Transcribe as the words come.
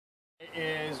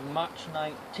is March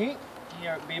 19th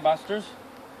here at Bee Busters.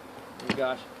 We've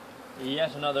got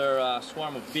yet another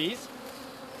swarm of bees,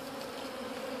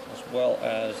 as well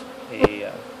as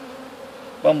a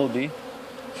bumblebee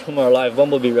from our live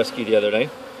bumblebee rescue the other day.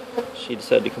 She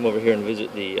decided to come over here and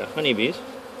visit the honeybees,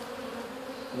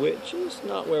 which is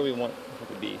not where we want her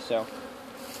to be, so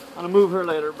I'm going to move her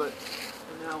later, but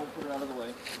for now we'll put her out of the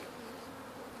way.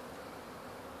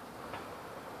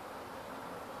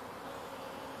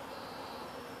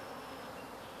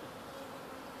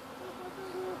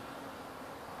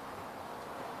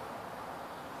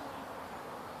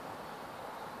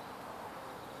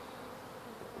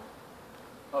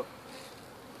 Oh.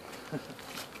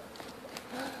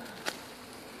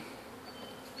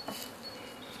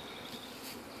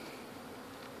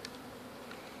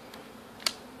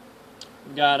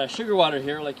 We've got sugar water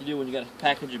here, like you do when you got a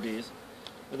package of bees.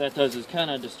 What that does is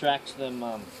kind of distracts them.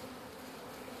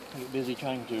 Get busy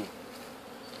trying to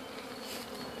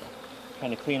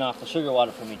clean off the sugar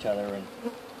water from each other, and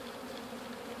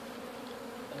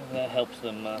that helps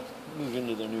them move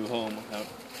into their new home without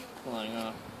flying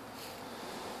off.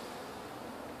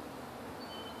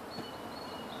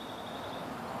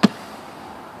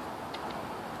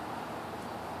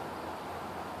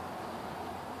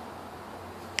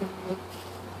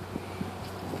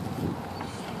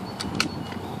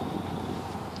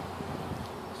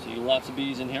 See lots of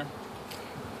bees in here.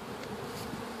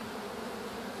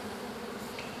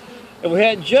 If we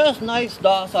had just nice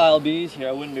docile bees here,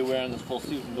 I wouldn't be wearing this full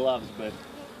suit and gloves, but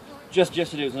just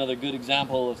yesterday was another good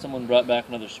example of someone brought back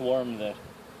another swarm that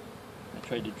I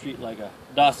tried to treat like a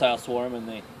docile swarm, and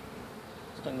they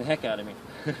stung the heck out of me.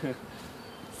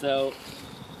 So,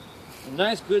 a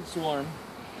nice good swarm.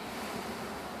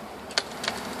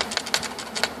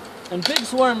 And big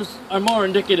swarms are more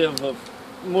indicative of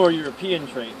more European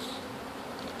traits.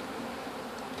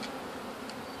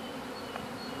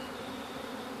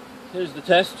 Here's the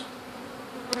test.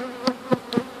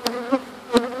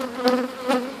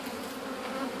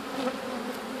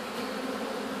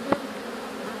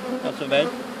 Not so bad.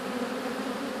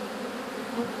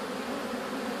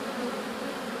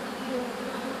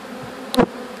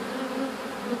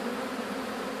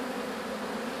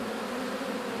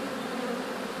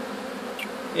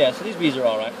 Yeah, so these bees are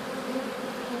alright.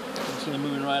 I'm just going to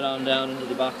move right on down into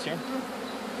the box here.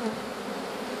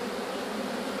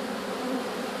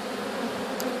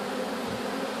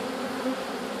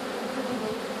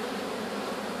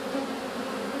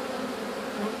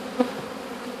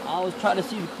 I always try to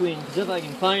see the queen, because if I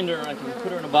can find her, I can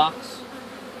put her in a box,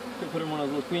 put her in one of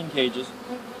those little queen cages,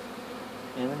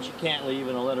 and then she can't leave,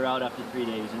 and I'll let her out after 3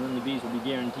 days, and then the bees will be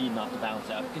guaranteed not to bounce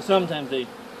out, because sometimes they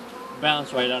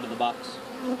bounce right out of the box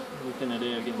within a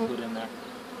day of getting put in there.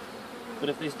 But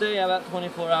if they stay about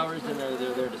 24 hours, then they're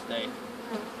there to stay.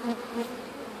 You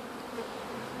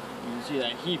can see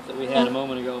that heap that we had a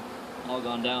moment ago all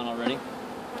gone down already.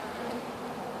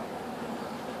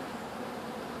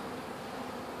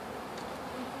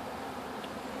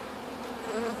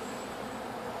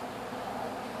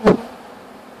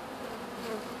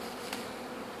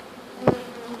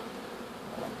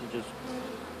 Just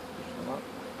push them up.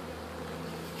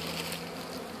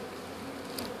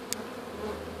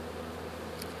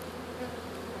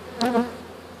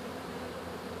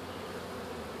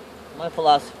 My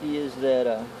philosophy is that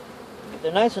if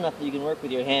they're nice enough that you can work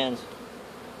with your hands,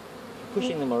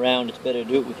 pushing them around, it's better to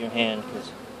do it with your hand, because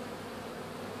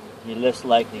you're less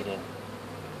likely to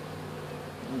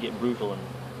get brutal and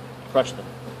crush them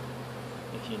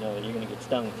if you know that you're going to get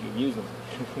stung if you abuse them.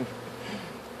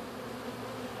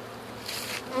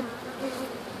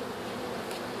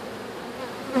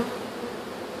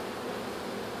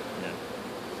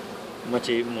 Much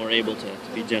more able to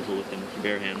be gentle with them with your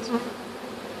bare hands.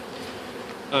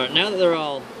 Alright, now that they're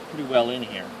all pretty well in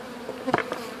here, you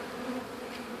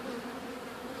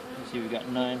see we've got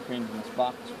 9 frames in this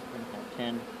box, we're going to have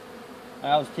 10.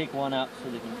 I always take one out so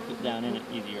they can fit down in it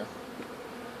easier.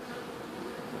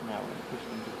 Now we're going to push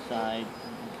them to the side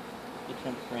and get the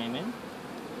 10th frame in.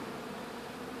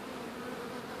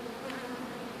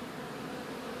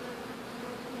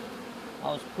 I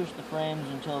always push the frames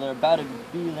until they're about a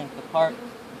bee length apart,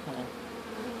 kind of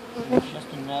just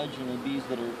a nudge, and the bees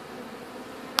that are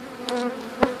in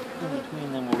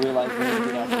between them will realize they need to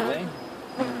get out of the way.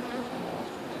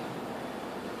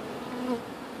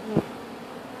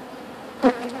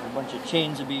 A bunch of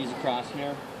chains of bees across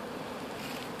here.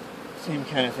 Same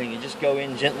kind of thing, you just go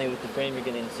in gently with the frame you're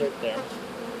going to insert there.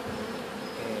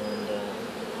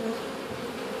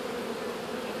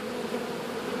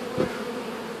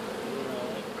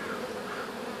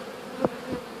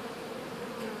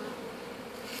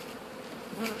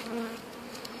 Frame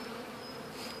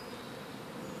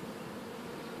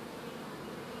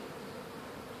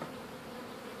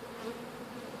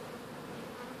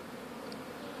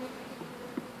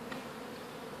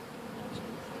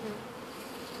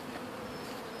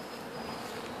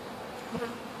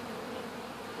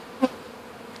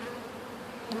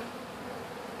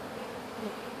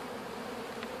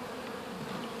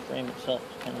itself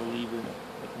is kind of lever to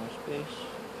make more space.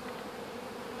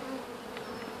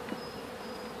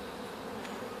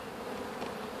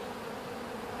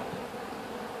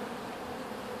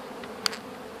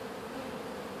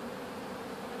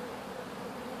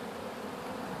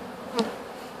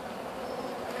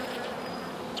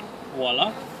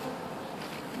 Voila!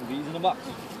 Bees in a box.